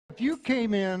If you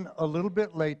came in a little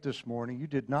bit late this morning, you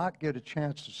did not get a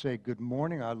chance to say good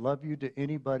morning, I love you to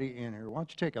anybody in here. Why don't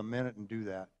you take a minute and do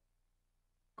that?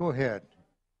 Go ahead.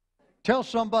 Tell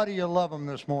somebody you love them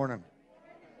this morning.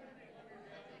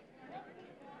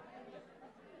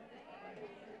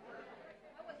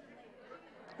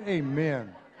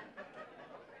 Amen.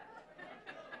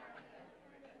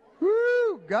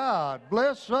 Woo! God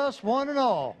bless us one and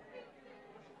all.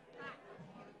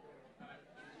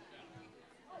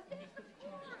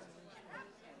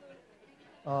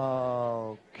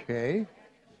 Okay.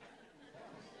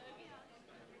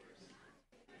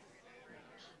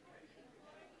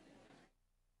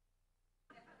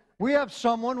 We have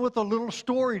someone with a little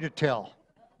story to tell.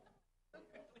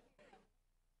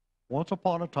 Once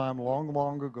upon a time, long,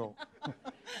 long ago.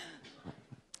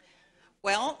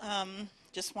 Well,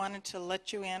 just wanted to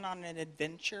let you in on an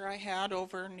adventure I had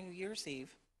over New Year's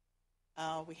Eve.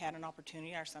 We had an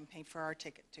opportunity, our son paid for our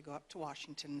ticket to go up to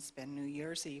Washington and spend New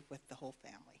Year's Eve with the whole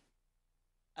family.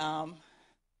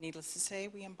 Needless to say,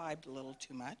 we imbibed a little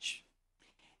too much.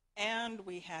 And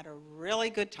we had a really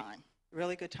good time.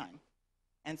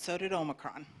 And so did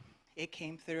Omicron. It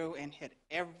came through and hit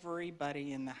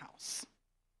everybody in the house.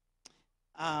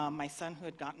 My son, who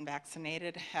had gotten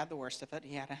vaccinated, had the worst of it.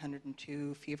 He had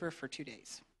 102 fever for 2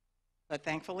 days. But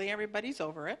thankfully, everybody's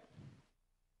over it.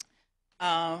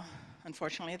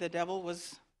 Unfortunately, the devil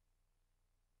was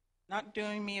not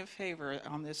doing me a favor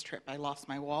on this trip. I lost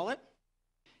my wallet,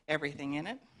 everything in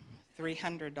it,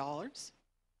 $300,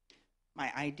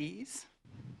 my IDs,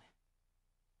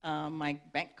 my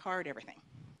bank card, everything.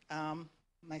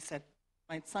 My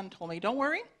son told me, don't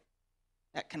worry,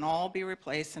 that can all be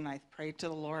replaced. And I prayed to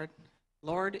the Lord,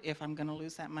 Lord, if I'm going to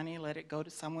lose that money, let it go to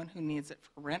someone who needs it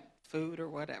for rent, food, or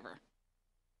whatever.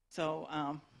 So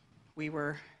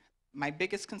my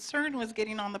biggest concern was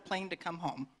getting on the plane to come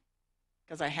home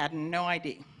because I had no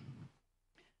ID.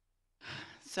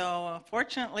 So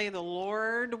fortunately, the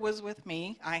Lord was with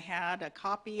me. I had a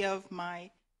copy of my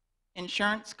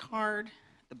insurance card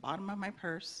at the bottom of my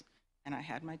purse, and I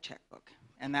had my checkbook.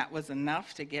 And that was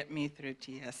enough to get me through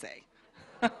TSA.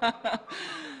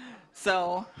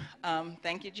 So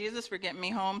thank you, Jesus, for getting me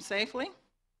home safely.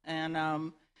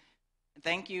 And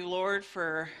thank you, Lord,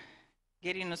 for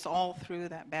getting us all through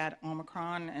that bad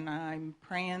Omicron. And I'm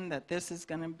praying that this is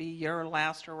going to be your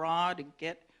last hurrah to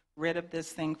get rid of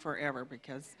this thing forever,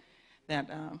 because that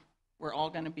we're all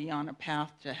going to be on a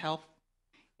path to health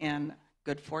and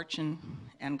good fortune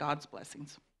and God's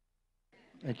blessings.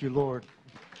 Thank you, Lord.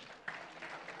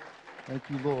 Thank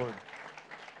you, Lord.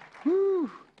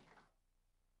 Whew.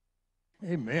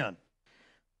 Amen.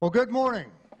 Well, good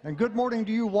morning. And good morning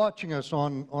to you watching us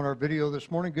on our video this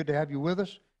morning. Good to have you with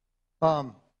us.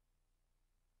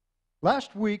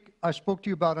 Last week, I spoke to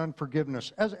you about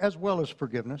unforgiveness as well as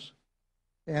forgiveness.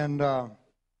 And a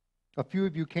few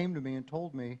of you came to me and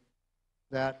told me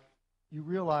that you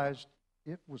realized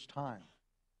it was time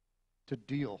to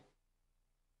deal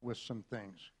with some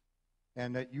things,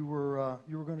 and that you were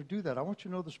going to do that. I want you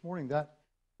to know this morning that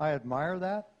I admire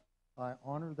that, I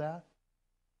honor that,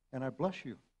 and I bless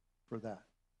you for that.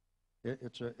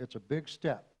 It's a big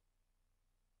step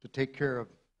to take care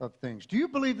of things. Do you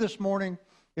believe this morning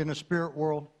in the spirit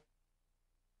world?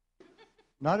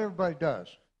 Not everybody does.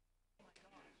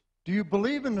 Do you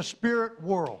believe in the spirit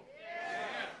world?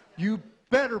 Yes. You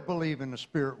better believe in the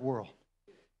spirit world,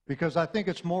 because I think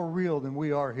it's more real than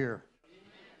we are here.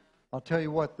 I'll tell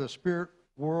you what, the spirit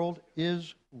world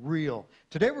is real.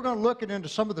 Today we're going to look into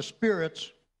some of the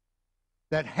spirits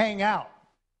that hang out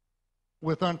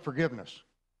with unforgiveness.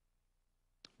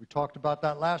 We talked about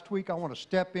that last week. I want to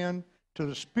step in to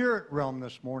the spirit realm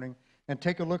this morning and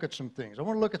take a look at some things. I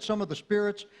want to look at some of the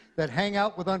spirits that hang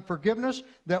out with unforgiveness,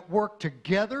 that work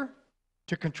together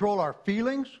to control our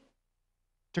feelings,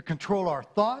 to control our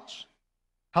thoughts,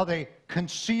 how they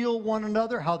conceal one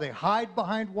another, how they hide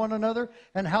behind one another,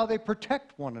 and how they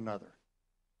protect one another.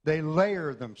 They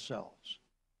layer themselves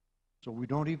so we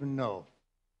don't even know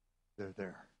they're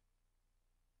there.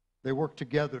 They work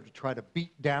together to try to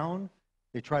beat down.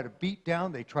 They try to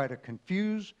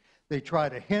confuse, they try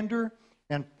to hinder,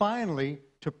 and finally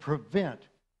to prevent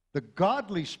the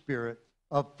godly spirit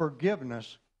of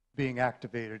forgiveness being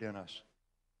activated in us.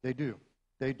 They do.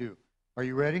 Are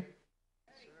you ready?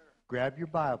 Grab your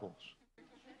Bibles.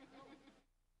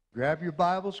 Grab your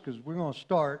Bibles, because we're going to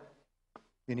start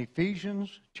in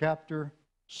Ephesians chapter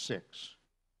 6.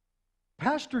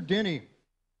 Pastor Denny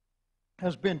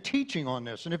has been teaching on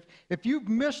this. And if you've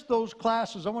missed those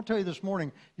classes, I want to tell you this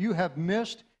morning, you have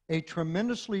missed a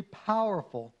tremendously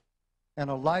powerful and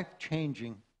a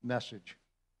life-changing message.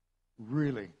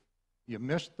 Really. You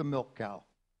missed the milk cow.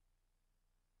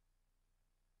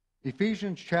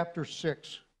 Ephesians chapter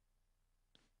 6,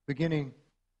 beginning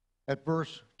at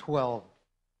verse 12,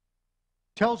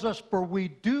 tells us, for we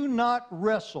do not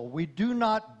wrestle, we do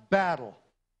not battle.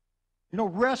 You know,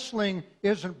 wrestling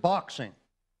isn't boxing.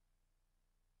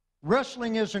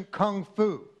 Wrestling isn't kung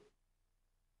fu.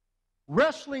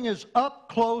 Wrestling is up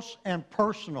close and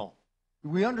personal. Do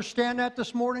we understand that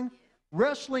this morning?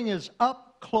 Wrestling is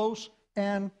up close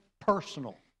and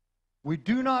personal. We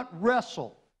do not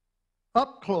wrestle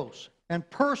up close and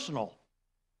personal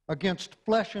against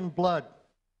flesh and blood.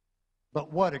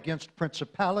 But what? Against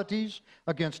principalities,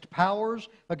 against powers,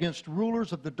 against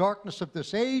rulers of the darkness of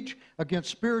this age, against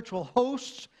spiritual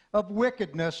hosts of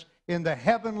wickedness in the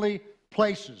heavenly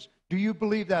places. Do you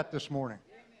believe that this morning?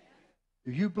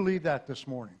 Do you believe that this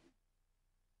morning?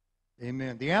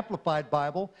 Amen. The Amplified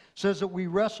Bible says that we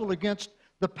wrestle against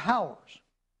the powers,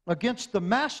 against the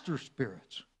master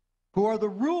spirits, who are the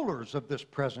rulers of this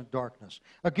present darkness,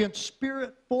 against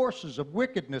spirit forces of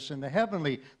wickedness in the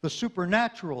heavenly, the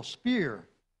supernatural sphere.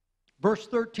 Verse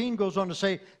 13 goes on to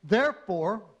say,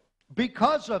 therefore,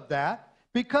 because of that,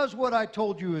 because what I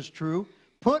told you is true,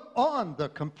 put on the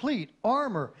complete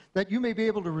armor that you may be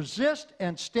able to resist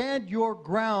and stand your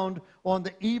ground on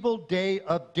the evil day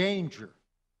of danger.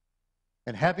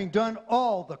 And having done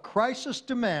all the crisis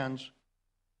demands,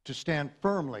 to stand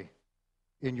firmly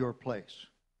in your place.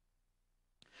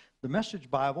 The Message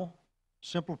Bible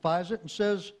simplifies it and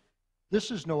says,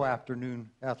 this is no afternoon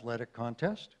athletic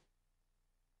contest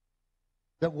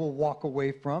that we'll walk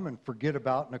away from and forget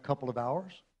about in a couple of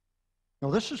hours.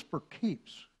 No, this is for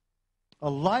keeps. A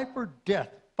life or death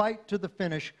fight to the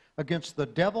finish against the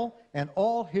devil and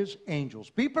all his angels.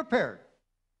 Be prepared.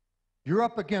 You're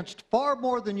up against far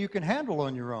more than you can handle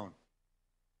on your own.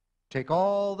 Take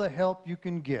all the help you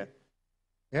can get.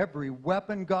 Every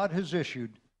weapon God has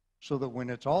issued, so that when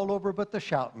it's all over but the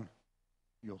shouting,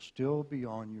 you'll still be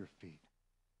on your feet.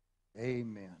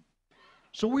 Amen.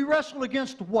 So we wrestle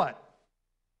against what?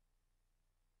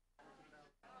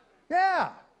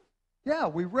 Yeah,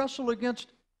 we wrestle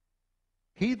against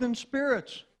heathen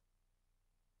spirits.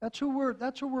 That's who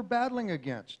we're battling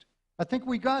against. I think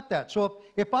we got that. So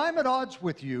if I'm at odds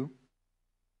with you,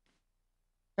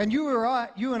 and you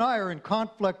and I are in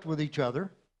conflict with each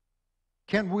other,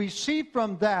 can we see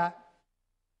from that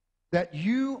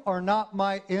you are not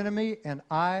my enemy and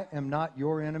I am not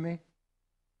your enemy?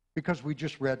 Because we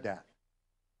just read that.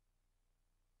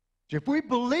 If we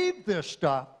believe this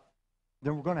stuff,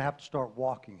 then we're going to have to start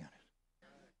walking in it.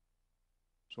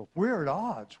 So if we're at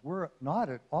odds, we're not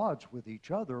at odds with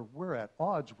each other, we're at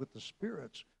odds with the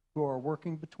spirits who are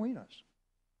working between us.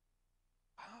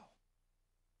 Wow.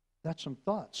 That's some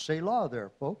thoughts. Selah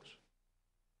there, folks.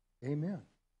 Amen.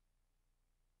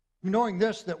 Knowing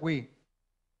this, we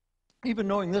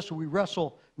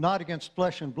wrestle not against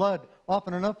flesh and blood.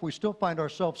 Often enough, we still find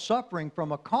ourselves suffering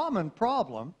from a common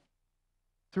problem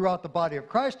throughout the body of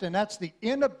Christ, and that's the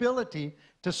inability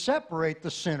to separate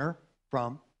the sinner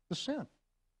from the sin.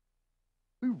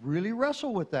 We really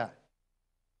wrestle with that.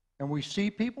 And we see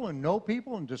people and know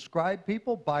people and describe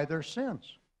people by their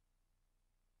sins.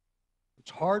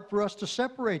 It's hard for us to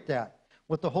separate that.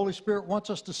 What the Holy Spirit wants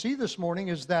us to see this morning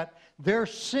is that their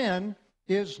sin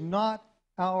is not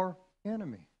our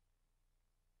enemy.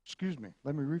 Excuse me,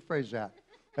 let me rephrase that.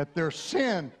 That their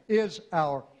sin is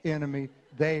our enemy,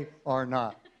 they are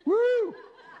not. Woo!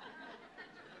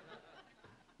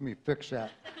 Let me fix that.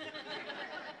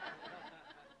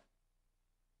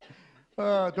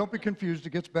 Don't be confused,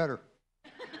 it gets better.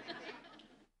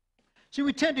 See,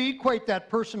 we tend to equate that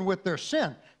person with their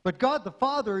sin. But God the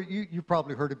Father, you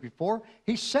probably heard it before,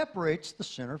 He separates the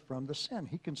sinner from the sin.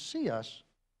 He can see us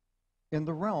in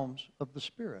the realms of the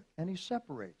Spirit, and He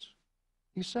separates.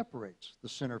 He separates the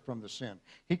sinner from the sin.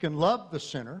 He can love the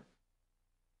sinner,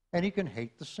 and He can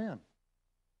hate the sin.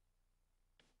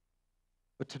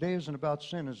 But today isn't about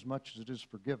sin as much as it is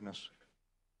forgiveness.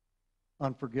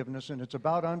 Unforgiveness, and it's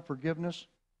about unforgiveness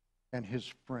and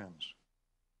His friends.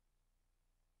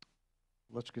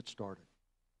 Let's get started.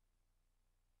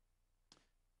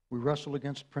 We wrestle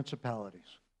against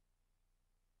principalities,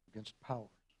 against powers,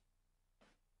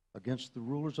 against the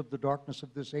rulers of the darkness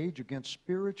of this age, against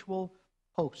spiritual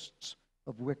hosts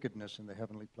of wickedness in the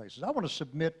heavenly places. I want to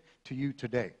submit to you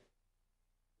today,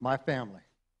 my family,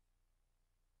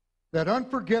 that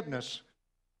unforgiveness,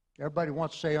 everybody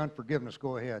wants to say unforgiveness,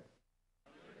 go ahead.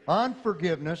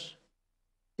 Unforgiveness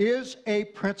is a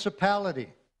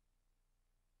principality.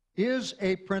 Is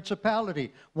a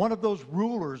principality. One of those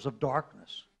rulers of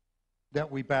darkness that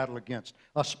we battle against.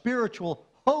 A spiritual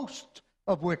host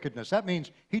of wickedness. That means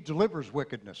he delivers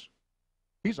wickedness.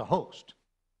 He's a host.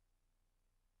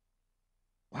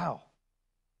 Wow.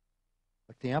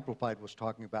 Like the Amplified was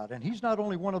talking about. And he's not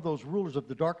only one of those rulers of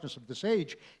the darkness of this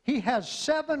age, he has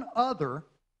 7 other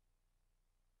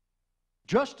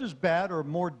just as bad or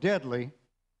more deadly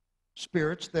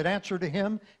spirits that answer to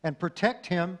him and protect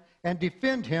him and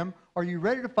defend him. Are you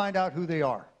ready to find out who they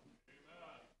are?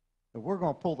 And we're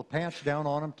going to pull the pants down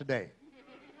on them today.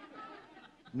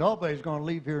 Nobody's going to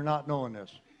leave here not knowing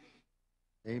this.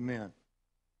 Amen.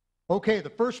 Okay, the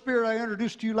first spirit I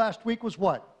introduced to you last week was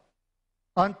what?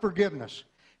 Unforgiveness.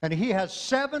 And he has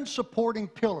 7 supporting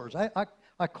pillars.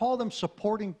 I call them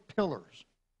supporting pillars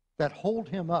that hold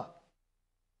him up.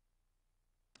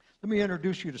 Let me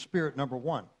introduce you to spirit number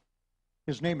 1.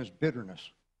 His name is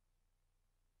bitterness.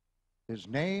 His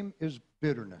name is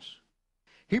bitterness.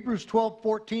 Hebrews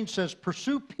 12:14 says,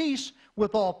 "Pursue peace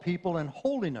with all people and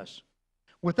holiness,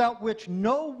 without which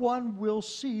no one will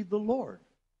see the Lord.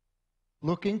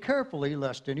 Looking carefully,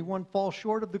 lest anyone fall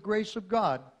short of the grace of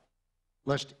God,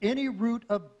 lest any root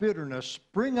of bitterness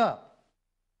spring up,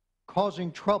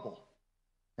 causing trouble,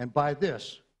 and by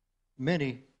this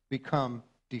many become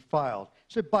defiled."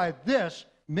 He said, by this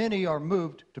many are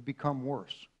moved to become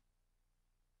worse.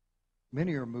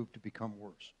 Many are moved to become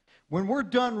worse. When we're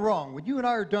done wrong, when you and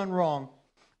I are done wrong,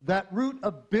 that root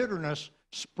of bitterness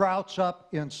sprouts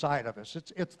up inside of us.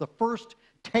 It's the first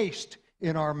taste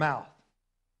in our mouth.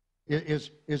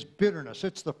 Is bitterness.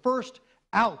 It's the first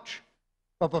ouch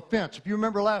of offense. If you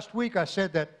remember last week, I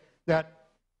said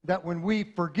that when we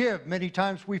forgive, many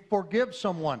times we forgive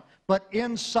someone, but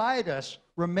inside us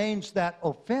remains that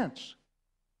offense.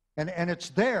 And it's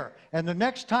there. And the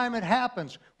next time it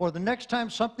happens, or the next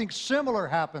time something similar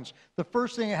happens, the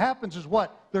first thing that happens is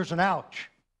what? There's an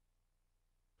ouch.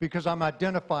 Because I'm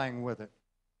identifying with it.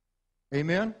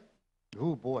 Amen?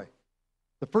 Oh boy.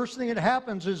 The first thing that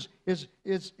happens is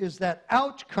that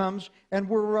ouch comes, and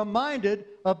we're reminded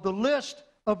of the list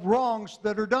of wrongs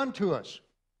that are done to us.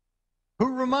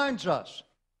 Who reminds us?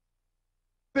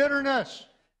 Bitterness.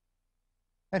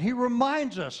 And he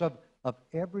reminds us of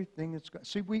everything that's got.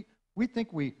 See, we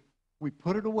think we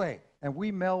put it away, and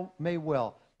we may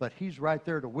well, but he's right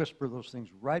there to whisper those things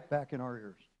right back in our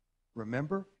ears.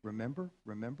 Remember, remember,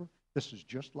 remember. This is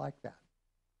just like that.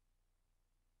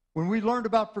 When we learned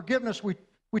about forgiveness, we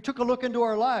took a look into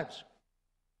our lives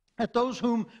at those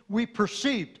whom we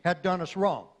perceived had done us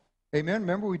wrong. Amen?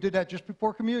 Remember, we did that just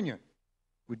before communion.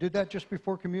 We did that just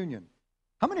before communion.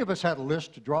 How many of us had a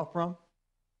list to draw from?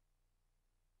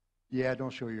 Yeah,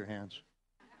 don't show your hands.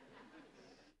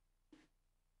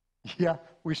 Yeah,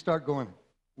 we start going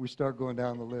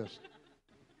down the list.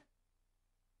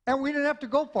 And we didn't have to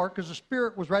go far because the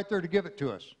Spirit was right there to give it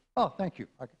to us. Oh, thank you.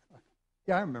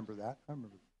 Yeah, I remember that.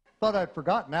 Thought I'd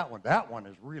forgotten that one. That one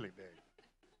is really big.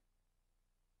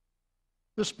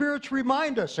 The spirits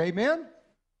remind us, amen?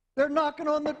 They're knocking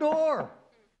on the door.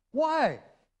 Why?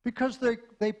 Because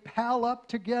they pal up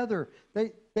together.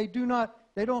 They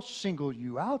don't single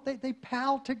you out. They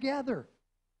pal together.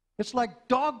 It's like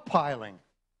dogpiling.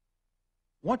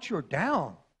 Once you're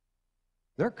down,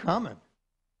 they're coming.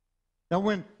 Now,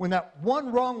 when that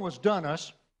one wrong was done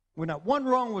us,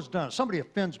 somebody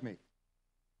offends me.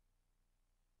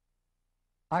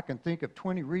 I can think of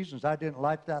 20 reasons I didn't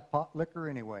like that pot liquor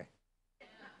anyway.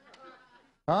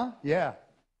 Huh? Yeah.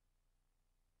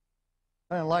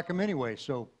 I didn't like them anyway,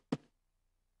 so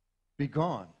be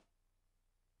gone.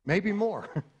 Maybe more.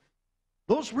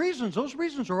 Those reasons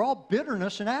are all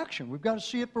bitterness in action. We've got to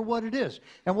see it for what it is.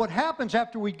 And what happens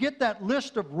after we get that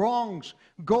list of wrongs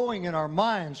going in our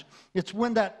minds, it's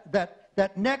when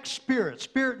that next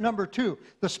spirit number 2,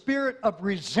 the spirit of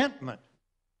resentment,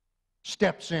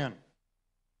 steps in.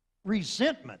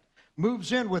 Resentment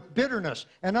moves in with bitterness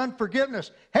and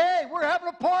unforgiveness. Hey, we're having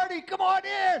a party. Come on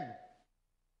in.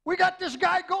 We got this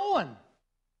guy going.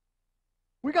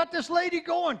 We got this lady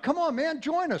going. Come on, man,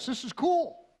 join us. This is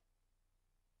cool.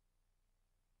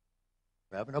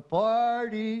 We're having a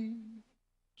party.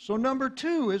 So number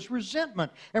 2 is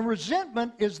resentment. And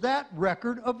resentment is that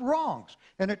record of wrongs.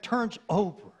 And it turns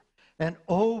over and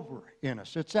over in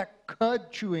us. It's that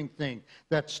cud chewing thing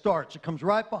that starts. It comes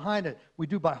right behind it. We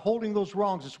do by holding those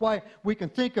wrongs. It's why we can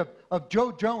think of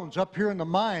Joe Jones up here in the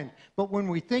mind, but when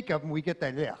we think of him, we get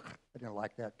that, I didn't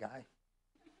like that guy.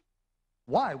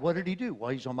 Why? What did he do? Well,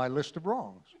 he's on my list of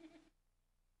wrongs.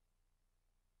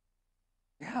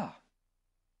 Yeah.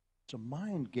 It's a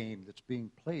mind game that's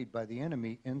being played by the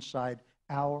enemy inside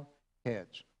our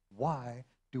heads. Why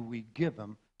do we give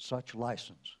him such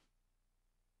license?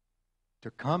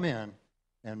 To come in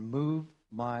and move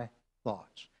my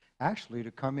thoughts. Actually, to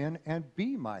come in and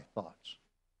be my thoughts.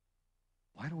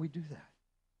 Why do we do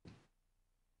that?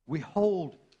 We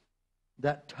hold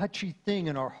that touchy thing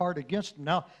in our heart against them.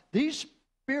 Now, these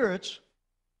spirits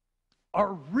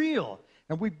are real.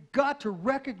 And we've got to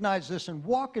recognize this and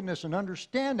walk in this and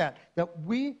understand that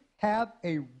we have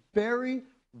a very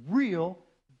real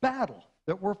battle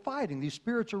that we're fighting. These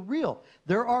spirits are real.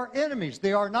 They're our enemies.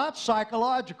 They are not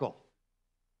psychological.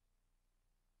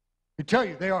 I tell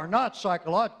you, they are not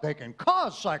psychological. They can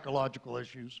cause psychological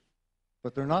issues,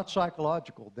 but they're not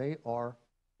psychological. They are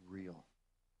real.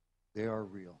 They are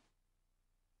real.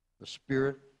 The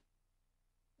spirit,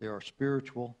 they are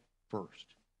spiritual first.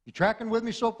 You tracking with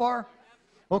me so far?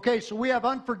 Okay, so we have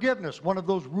unforgiveness, one of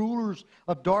those rulers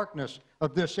of darkness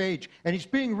of this age. And he's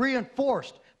being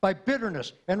reinforced by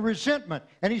bitterness and resentment.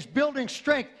 And he's building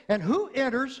strength. And who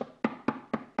enters?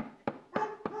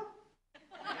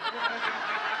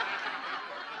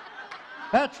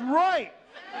 That's right.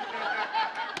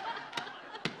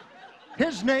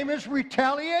 His name is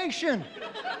retaliation.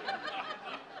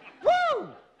 Woo!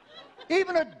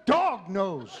 Even a dog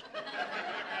knows.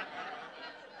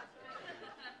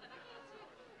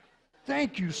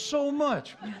 Thank you so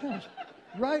much. Man, that was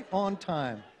right on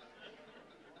time.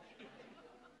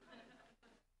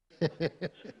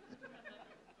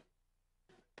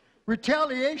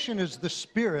 Retaliation is the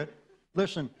spirit,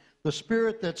 listen, the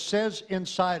spirit that says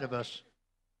inside of us,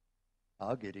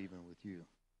 I'll get even with you.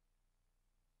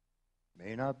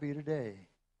 May not be today.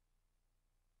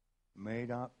 May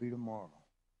not be tomorrow.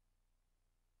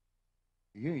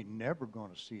 You ain't never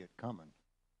going to see it coming.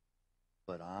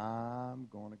 But I'm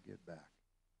going to get back.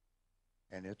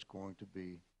 And it's going to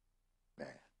be bad.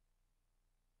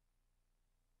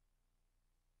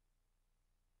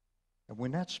 And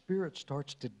when that spirit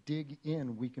starts to dig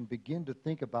in, we can begin to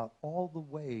think about all the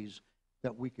ways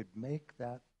that we could make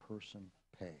that person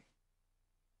pay.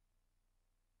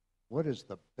 What is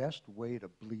the best way to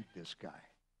bleed this guy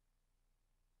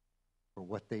for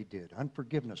what they did?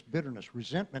 Unforgiveness, bitterness,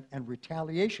 resentment, and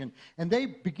retaliation. And they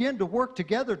begin to work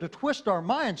together to twist our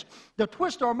minds. They'll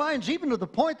twist our minds even to the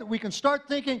point that we can start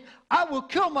thinking, I will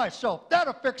kill myself.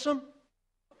 That'll fix them.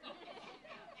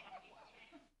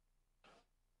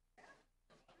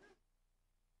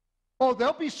 Oh,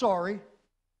 they'll be sorry.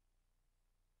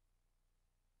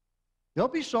 They'll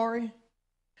be sorry.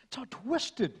 It's how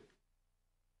twisted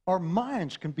our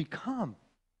minds can become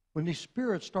when these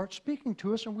spirits start speaking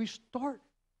to us and we start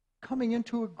coming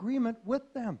into agreement with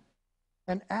them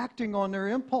and acting on their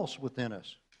impulse within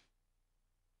us.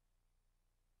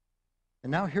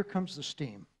 And now here comes the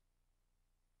steam.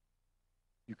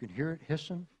 You can hear it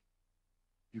hissing.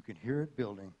 You can hear it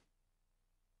building.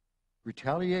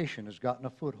 Retaliation has gotten a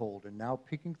foothold and now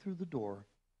peeking through the door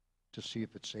to see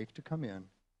if it's safe to come in.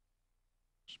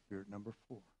 Spirit number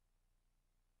 4.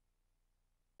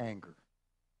 Anger.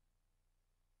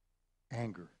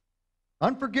 Anger.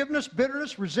 Unforgiveness,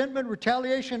 bitterness, resentment,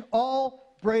 retaliation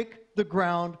all break the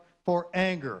ground for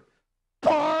anger.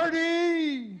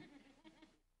 Party!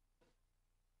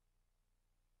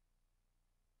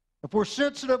 If we're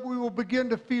sensitive, we will begin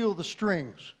to feel the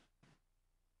strings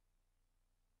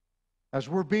as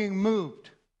we're being moved,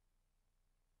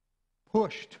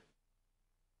 pushed,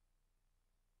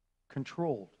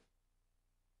 controlled.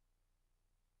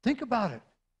 Think about it.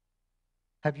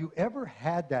 Have you ever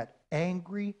had that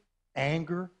angry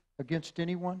anger against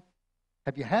anyone?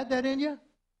 Have you had that in you?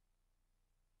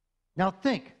 Now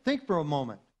think for a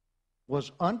moment.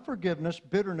 Was unforgiveness,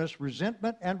 bitterness,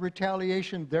 resentment, and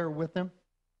retaliation there with him?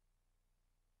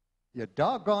 You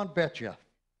doggone betcha.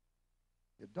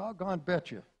 You doggone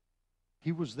betcha.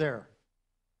 He was there.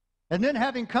 And then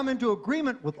having come into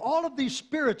agreement with all of these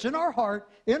spirits in our heart,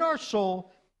 in our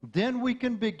soul, then we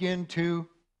can begin to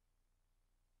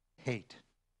hate.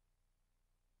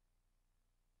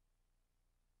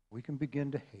 We can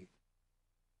begin to hate.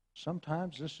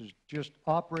 Sometimes this is just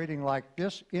operating like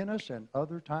this in us, and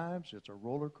other times it's a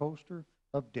roller coaster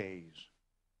of days.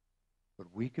 But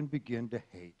we can begin to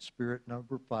hate. Spirit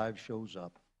number 5 shows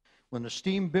up. When the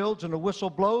steam builds and the whistle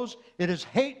blows, it is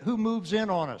hate who moves in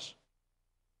on us.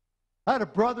 I had a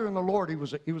brother in the Lord. He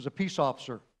was a peace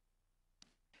officer.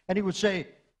 And he would say,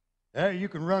 hey, you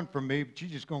can run from me, but you're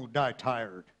just going to die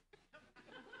tired.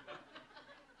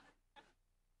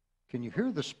 Can you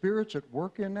hear the spirits at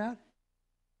work in that?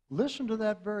 Listen to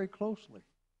that very closely.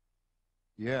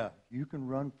 Yeah, you can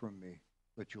run from me,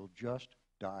 but you'll just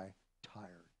die tired.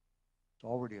 It's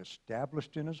already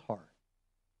established in his heart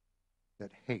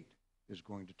that hate is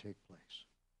going to take place.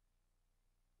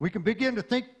 We can begin to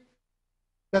think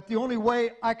that the only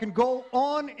way I can go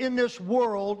on in this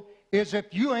world is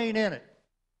if you ain't in it.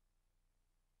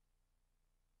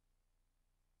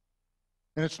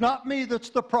 And it's not me that's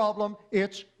the problem,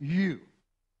 it's you.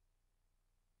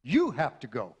 You have to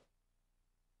go.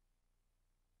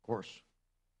 Of course,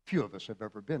 few of us have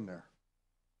ever been there.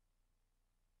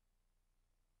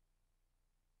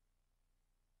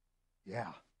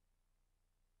 Yeah.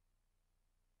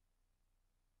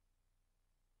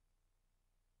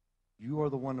 You are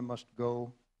the one that must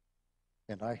go,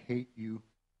 and I hate you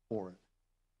for it.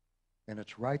 And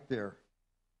it's right there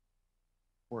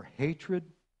where hatred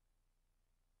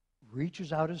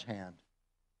reaches out his hand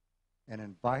and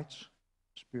invites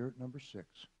spirit number 6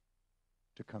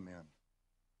 to come in.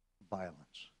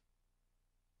 Violence.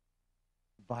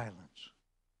 Violence.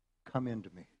 Come into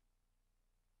me.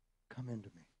 Come into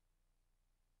me.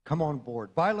 Come on board.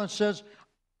 Violence says,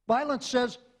 I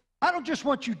don't just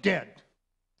want you dead.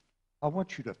 I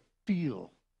want you to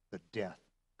feel the death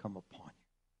come upon you.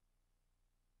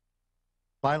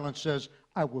 Violence says,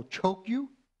 I will choke you,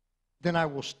 then I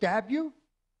will stab you,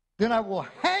 then I will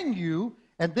hang you,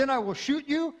 and then I will shoot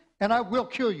you, and I will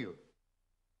kill you.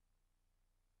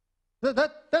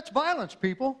 That's violence,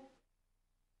 people.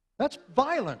 That's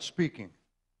violence speaking.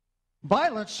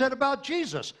 Violence said about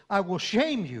Jesus, I will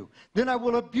shame you, then I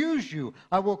will abuse you,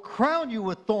 I will crown you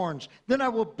with thorns, then I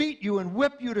will beat you and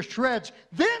whip you to shreds,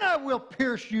 then I will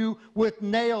pierce you with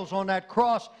nails on that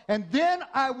cross, and then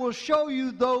I will show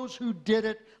you those who did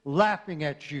it laughing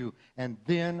at you, and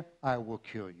then I will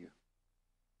kill you.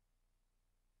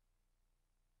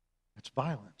 It's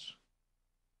violence.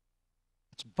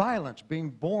 It's violence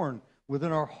being born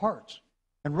within our hearts.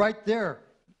 And right there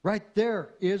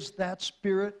is that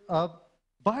spirit of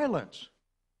violence.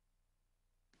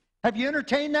 Have you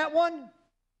entertained that one?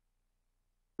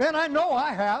 Man, I know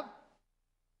I have.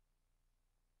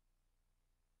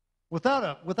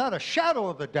 Without a shadow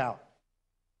of a doubt.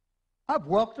 I've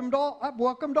welcomed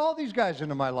all these guys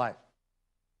into my life.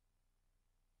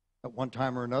 At one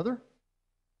time or another.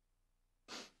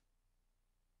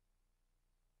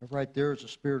 But right there is a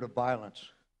spirit of violence.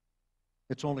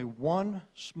 It's only one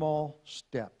small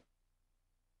step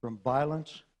from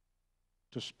violence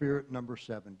to spirit number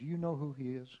 7. Do you know who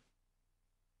he is?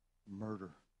 Murder.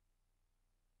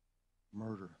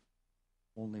 Murder.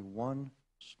 Only one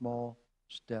small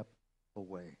step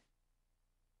away.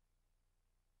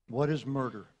 What is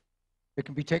murder? It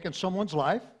can be taking someone's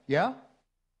life, yeah?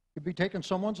 It can be taking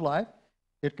someone's life.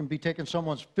 It can be taking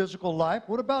someone's physical life.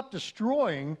 What about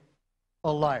destroying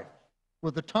a life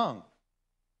with the tongue?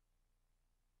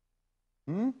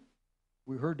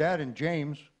 We heard that in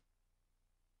James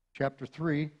chapter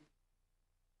 3,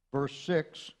 verse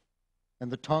 6. And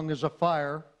the tongue is a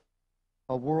fire,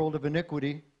 a world of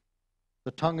iniquity.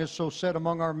 The tongue is so set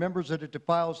among our members that it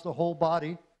defiles the whole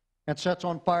body and sets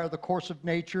on fire the course of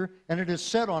nature, and it is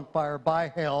set on fire by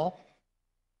hell,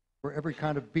 where every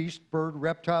kind of beast, bird,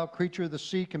 reptile, creature of the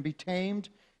sea can be tamed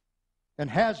and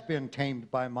has been tamed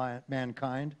by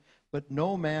mankind, but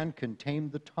no man can tame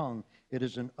the tongue. It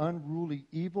is an unruly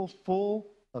evil full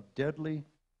of deadly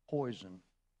poison.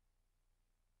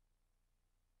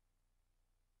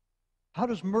 How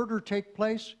does murder take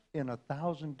place? In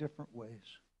 1,000 different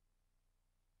ways.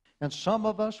 And some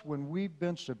of us, when we've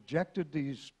been subjected to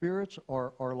these spirits,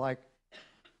 are like,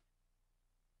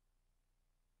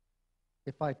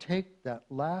 if I take that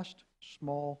last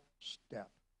small step,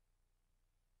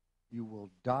 you will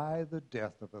die the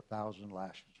death of 1,000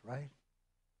 lashes, right?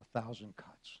 1,000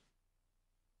 cuts.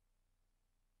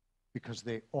 Because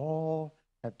they all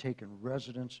have taken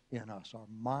residence in us. Our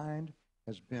mind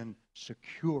has been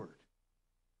secured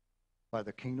by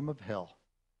the kingdom of hell,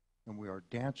 and we are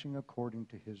dancing according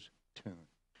to his tune.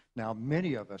 Now,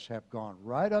 many of us have gone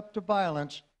right up to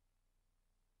violence,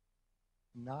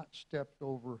 not stepped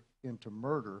over into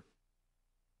murder.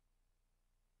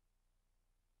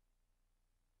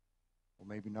 Well,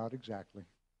 maybe not exactly.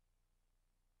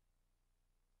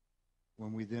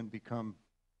 When we then become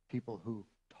people who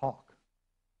talk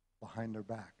behind their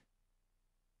back,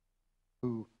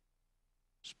 who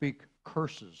speak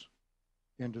curses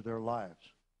into their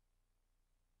lives.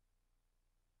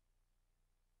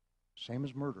 Same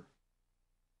as murder.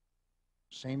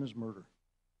 Same as murder.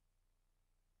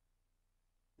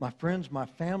 My friends, my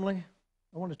family,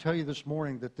 I want to tell you this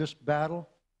morning that this battle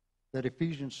that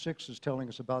Ephesians 6 is telling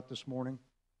us about this morning,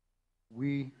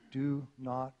 we do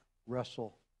not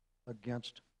wrestle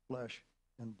against flesh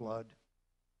and blood,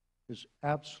 is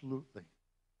absolutely,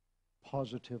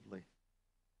 positively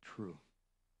true.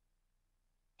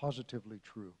 Positively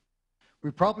true. We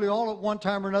probably all at one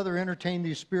time or another entertained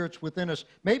these spirits within us,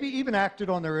 maybe even acted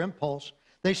on their impulse.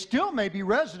 They still may be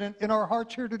resident in our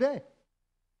hearts here today.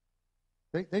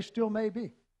 They still may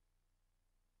be.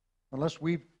 Unless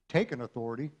we've taken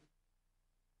authority,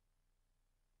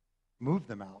 moved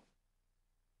them out.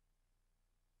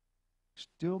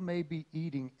 still may be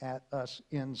eating at us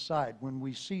inside. When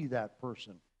we see that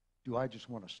person, do I just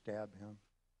want to stab him?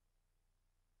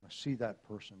 When I see that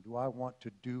person, do I want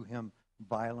to do him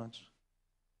violence?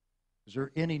 Is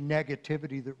there any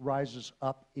negativity that rises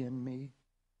up in me?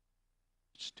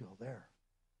 It's still there.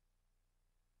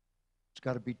 It's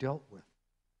got to be dealt with.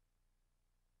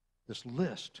 This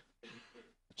list,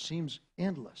 it seems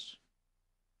endless.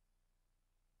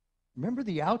 Remember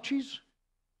the ouchies?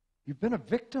 You've been a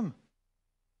victim.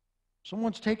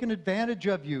 Someone's taken advantage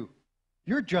of you.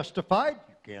 You're justified.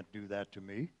 You can't do that to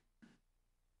me.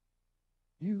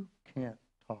 You can't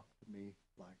talk to me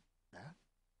like that.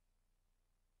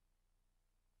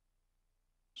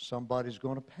 Somebody's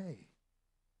going to pay.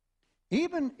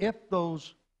 Even if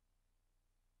those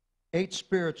 8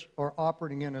 spirits are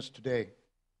operating in us today,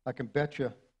 I can bet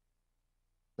you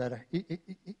that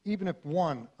even if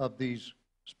one of these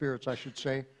spirits, I should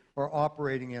say, are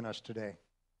operating in us today,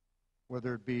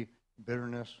 whether it be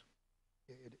bitterness,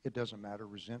 it doesn't matter,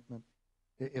 resentment,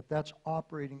 if that's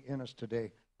operating in us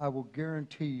today, I will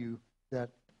guarantee you that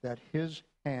his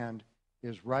hand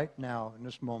is right now, in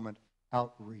this moment,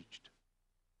 outreached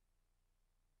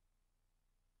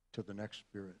to the next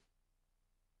spirit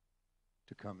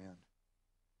to come in.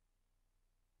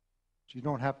 So you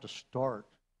don't have to start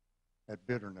at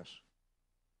bitterness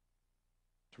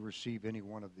to receive any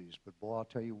one of these. But boy, I'll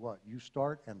tell you what, you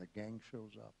start and the gang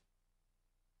shows up.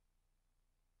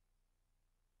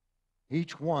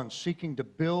 Each one seeking to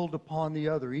build upon the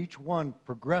other, each one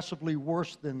progressively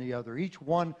worse than the other, each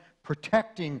one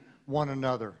protecting one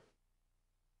another,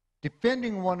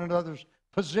 defending one another's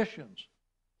positions.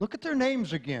 Look at their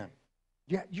names again.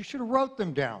 Yeah, you should have wrote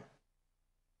them down.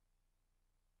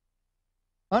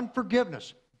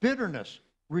 Unforgiveness, bitterness,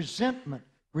 resentment,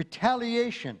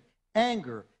 retaliation,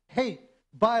 anger, hate,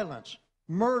 violence,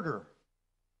 murder.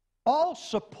 All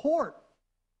support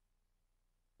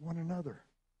one another.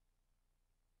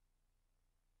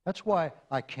 That's why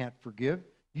I can't forgive.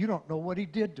 You don't know what he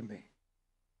did to me.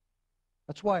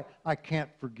 That's why I can't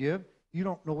forgive. You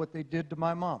don't know what they did to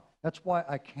my mom. That's why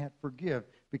I can't forgive,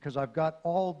 because I've got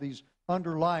all these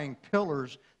underlying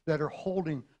pillars that are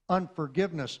holding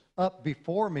unforgiveness up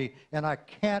before me, and I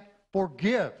can't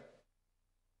forgive.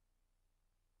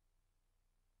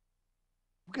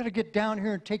 We've got to get down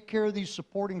here and take care of these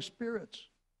supporting spirits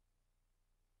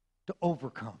to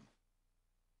overcome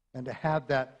and to have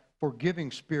that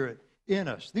forgiving spirit in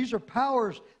us. These are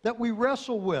powers that we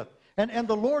wrestle with, and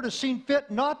the Lord has seen fit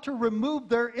not to remove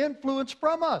their influence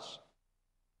from us.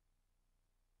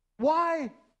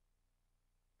 Why?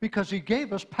 Because he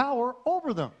gave us power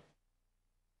over them.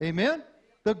 Amen?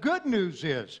 The good news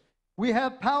is we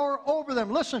have power over them.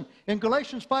 Listen, in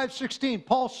Galatians 5:16,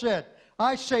 Paul said,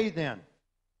 I say then,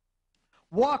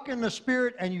 walk in the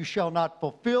Spirit, and you shall not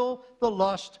fulfill the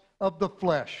lust of the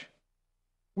flesh.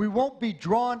 We won't be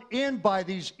drawn in by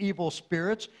these evil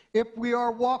spirits if we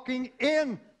are walking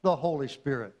in the Holy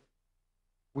Spirit.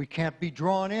 We can't be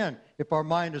drawn in if our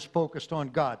mind is focused on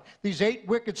God. These 8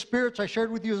 wicked spirits I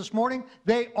shared with you this morning,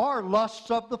 they are lusts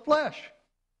of the flesh.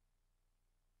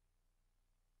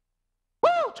 Woo,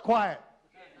 it's quiet.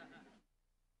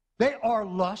 They are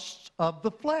lusts of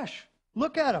the flesh.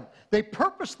 Look at them. They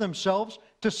purpose themselves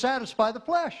to satisfy the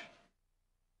flesh.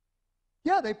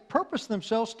 Yeah, they purpose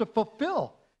themselves to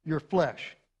fulfill your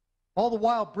flesh, all the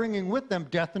while bringing with them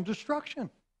death and destruction.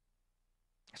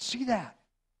 See that.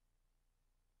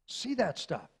 See that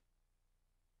stuff.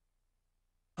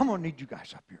 I'm going to need you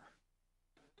guys up here.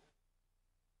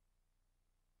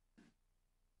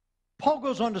 Paul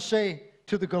goes on to say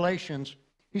to the Galatians,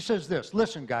 he says this,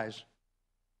 listen guys,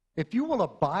 if you will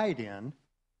abide in,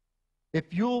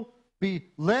 if you'll be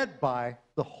led by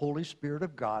the Holy Spirit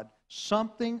of God,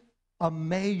 something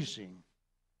amazing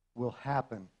will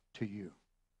happen to you.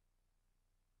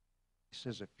 He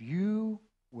says, if you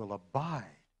will abide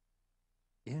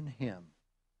in him,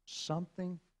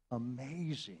 something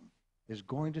amazing is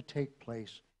going to take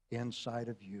place inside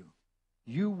of you.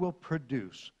 You will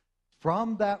produce,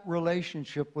 from that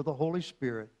relationship with the Holy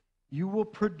Spirit, you will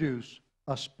produce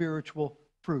a spiritual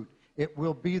fruit. It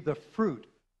will be the fruit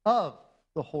of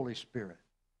the Holy Spirit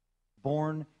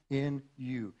born in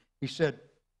you. He said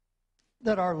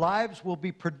that our lives will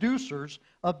be producers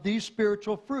of these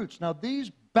spiritual fruits. Now, these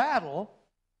battle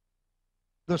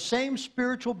the same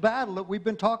spiritual battle that we've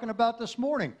been talking about this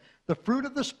morning. The fruit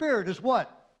of the Spirit is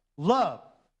what? Love,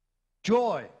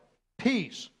 joy,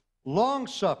 peace,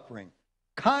 long-suffering,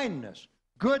 kindness,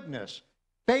 goodness,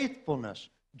 faithfulness,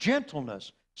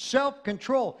 gentleness,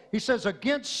 self-control. He says,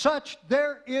 against such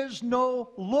there is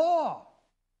no law.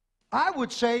 I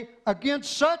would say,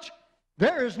 against such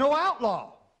there is no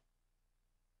outlaw.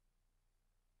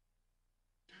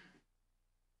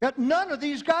 Yet none of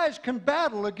these guys can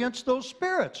battle against those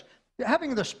spirits.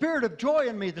 Having the spirit of joy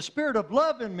in me, the spirit of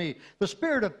love in me, the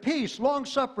spirit of peace,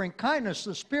 long-suffering, kindness,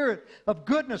 the spirit of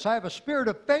goodness. I have a spirit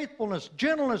of faithfulness,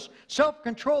 gentleness,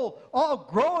 self-control, all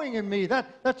growing in me.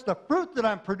 That's the fruit that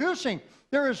I'm producing.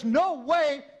 There is no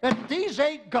way that these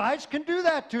 8 guys can do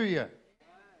that to you.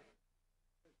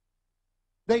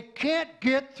 They can't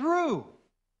get through.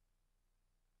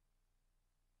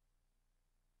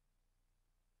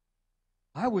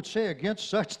 I would say against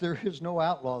such there is no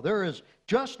outlaw. There is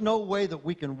just no way that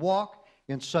we can walk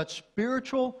in such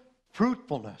spiritual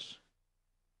fruitfulness,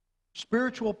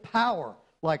 spiritual power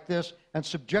like this, and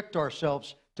subject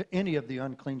ourselves to any of the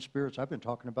unclean spirits I've been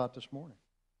talking about this morning.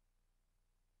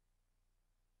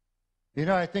 You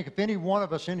know, I think if any one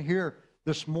of us in here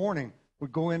this morning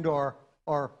would go into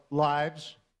our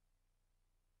lives,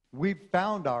 we've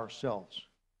found ourselves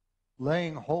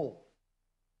laying hold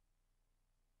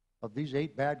of these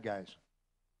 8 bad guys.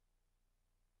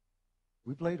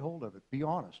 We've laid hold of it. Be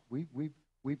honest.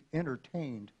 We've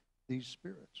entertained these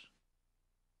spirits.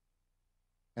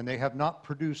 And they have not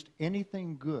produced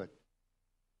anything good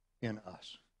in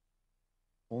us.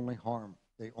 Only harm.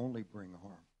 They only bring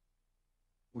harm.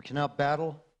 We cannot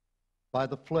battle by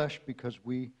the flesh because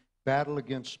we battle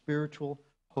against spiritual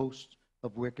hosts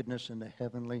of wickedness in the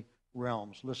heavenly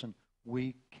realms. Listen,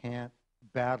 we can't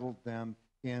battle them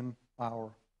in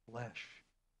our flesh.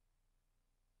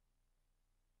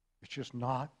 It's just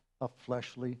not a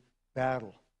fleshly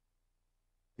battle.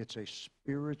 It's a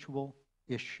spiritual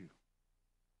issue.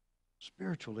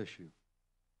 Spiritual issue.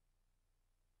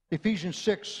 Ephesians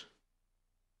 6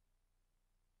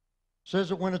 says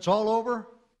that when it's all over,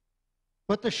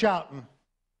 quit the shouting.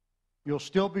 You'll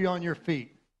still be on your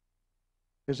feet.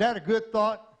 Is that a good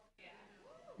thought?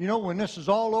 You know, when this is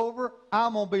all over,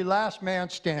 I'm going to be last man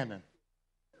standing.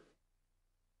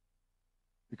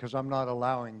 Because I'm not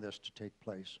allowing this to take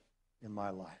place in my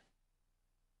life.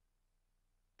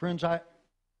 Friends, I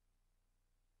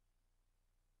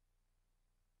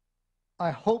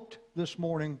hoped this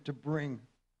morning to bring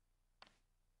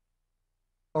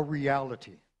a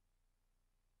reality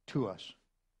to us.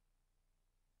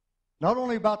 Not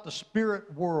only about the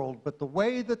spirit world, but the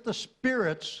way that the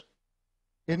spirits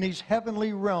in these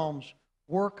heavenly realms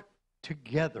work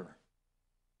together,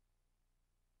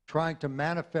 trying to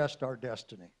manifest our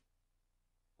destiny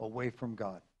away from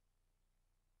God.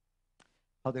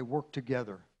 How they work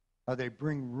together, how they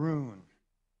bring ruin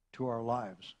to our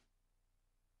lives,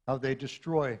 how they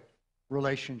destroy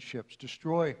relationships,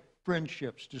 destroy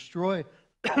friendships, destroy,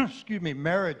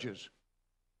 marriages,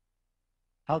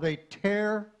 how they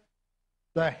tear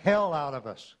the hell out of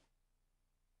us.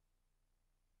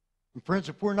 And friends,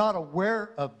 if we're not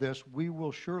aware of this, we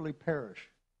will surely perish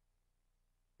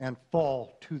and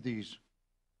fall to these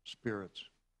spirits.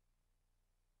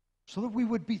 So that we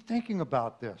would be thinking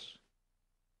about this.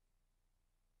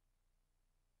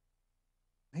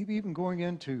 Maybe even going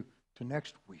into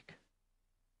next week.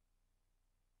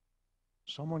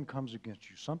 Someone comes against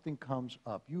you. Something comes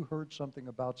up. You heard something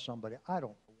about somebody. I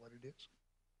don't know what it is.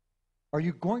 Are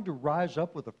you going to rise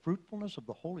up with the fruitfulness of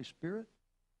the Holy Spirit?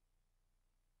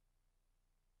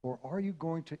 Or are you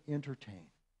going to entertain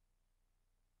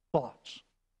thoughts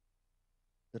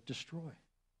that destroy?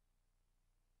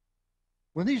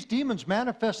 When these demons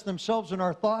manifest themselves in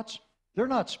our thoughts, they're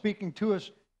not speaking to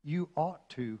us, you ought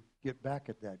to get back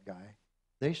at that guy.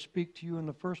 They speak to you in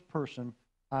the first person,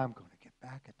 I'm going to get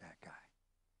back at that guy.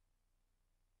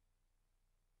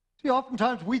 See,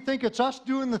 oftentimes we think it's us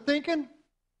doing the thinking.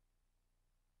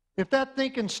 If that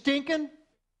thinking's stinking,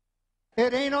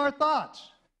 it ain't our thoughts.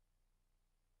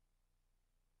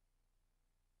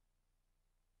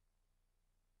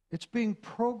 It's being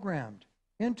programmed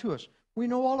into us. We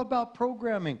know all about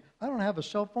programming. I don't have a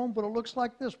cell phone, but it looks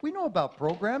like this. We know about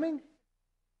programming.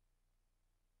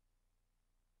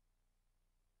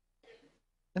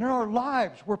 And in our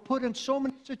lives, we're put in so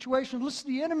many situations.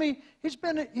 Listen, the enemy, he's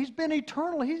been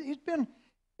eternal. He's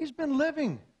been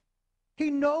living. He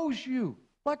knows you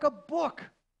like a book.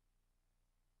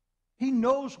 He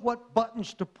knows what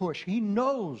buttons to push. He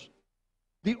knows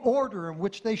the order in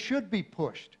which they should be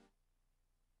pushed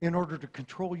in order to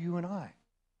control you and I.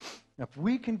 If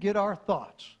we can get our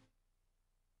thoughts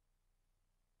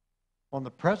on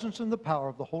the presence and the power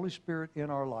of the Holy Spirit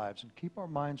in our lives and keep our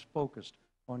minds focused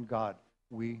on God,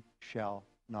 we shall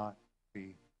not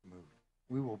be moved.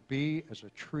 We will be as a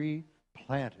tree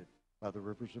planted by the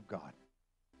rivers of God.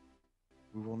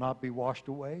 We will not be washed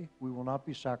away. We will not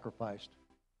be sacrificed.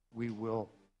 We will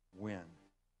win.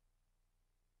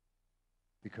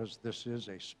 Because this is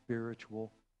a spiritual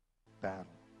battle.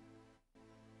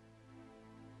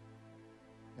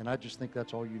 And I just think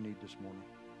that's all you need this morning.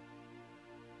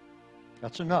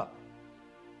 That's enough.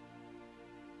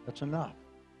 That's enough.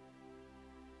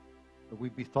 That we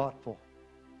be thoughtful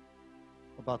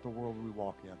about the world we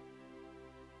walk in.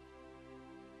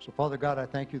 So, Father God, I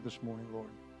thank you this morning, Lord,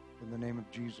 in the name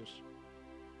of Jesus.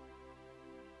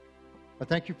 I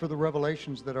thank you for the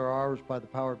revelations that are ours by the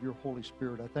power of your Holy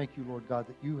Spirit. I thank you, Lord God,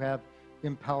 that you have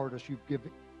empowered us. You've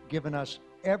given us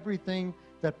everything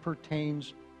that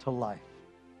pertains to life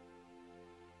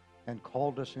and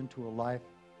called us into a life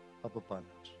of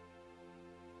abundance.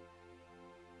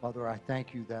 Father, I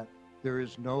thank you that there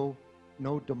is no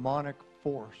demonic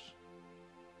force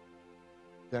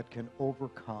that can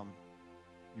overcome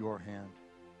your hand.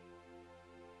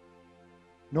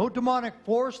 No demonic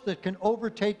force that can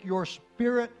overtake your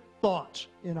spirit thoughts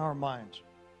in our minds.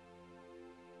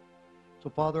 So,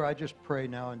 Father, I just pray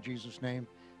now in Jesus' name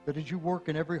that as you work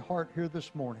in every heart here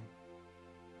this morning,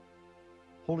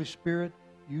 Holy Spirit,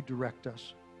 you direct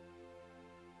us.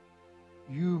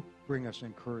 You bring us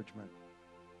encouragement.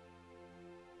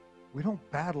 We don't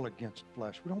battle against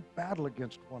flesh. We don't battle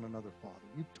against one another, Father.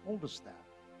 You've told us that.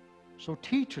 So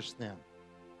teach us then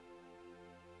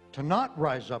to not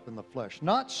rise up in the flesh,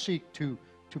 not seek to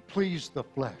please the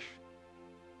flesh,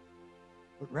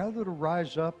 but rather to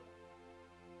rise up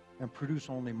and produce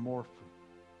only more fruit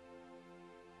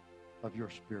of your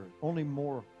Spirit, only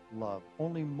more love,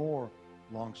 only more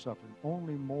long-suffering,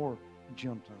 only more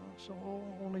gentleness,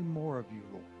 only more of you,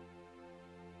 Lord,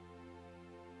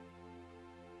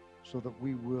 so that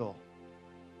we will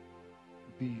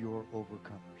be your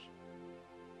overcomers.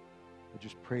 I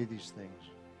just pray these things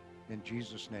in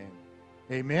Jesus' name.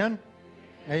 Amen?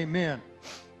 Amen.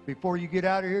 Before you get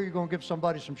out of here, you're going to give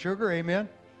somebody some sugar. Amen?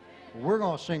 We're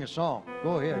going to sing a song.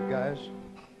 Go ahead, guys.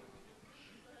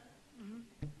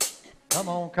 Come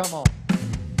on, come on.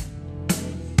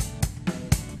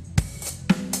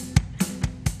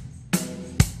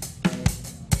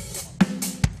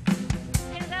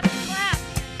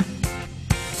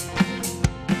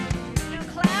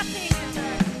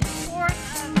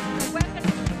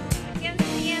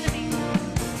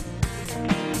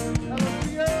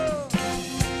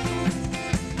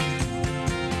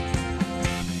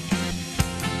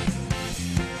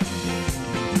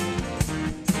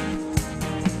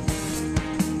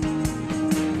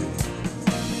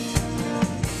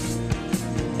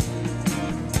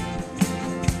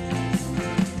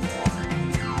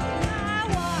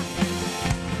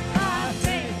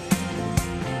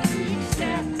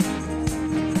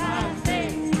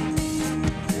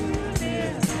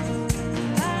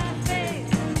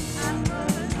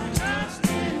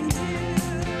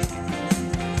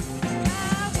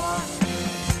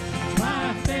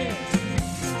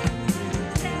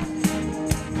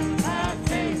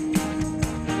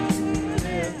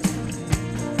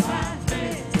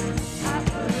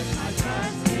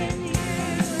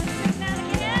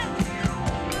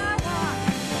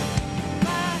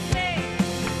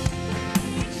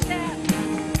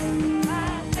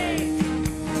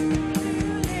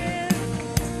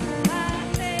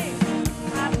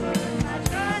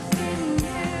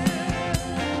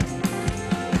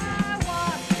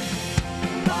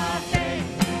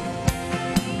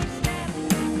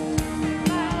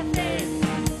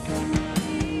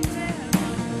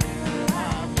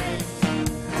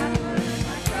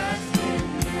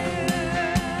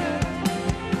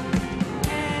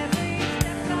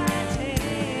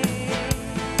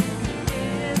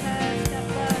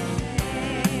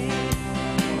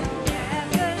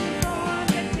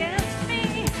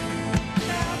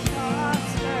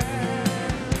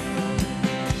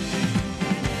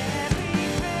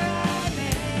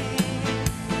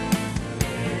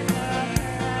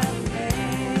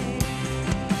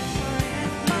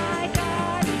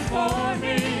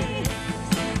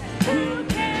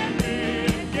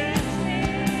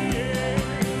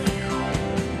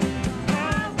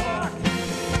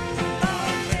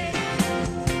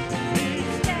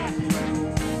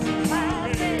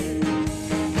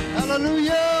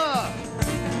 Hallelujah.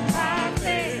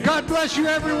 God bless you,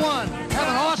 everyone. Have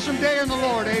an awesome day in the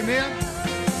Lord. Amen.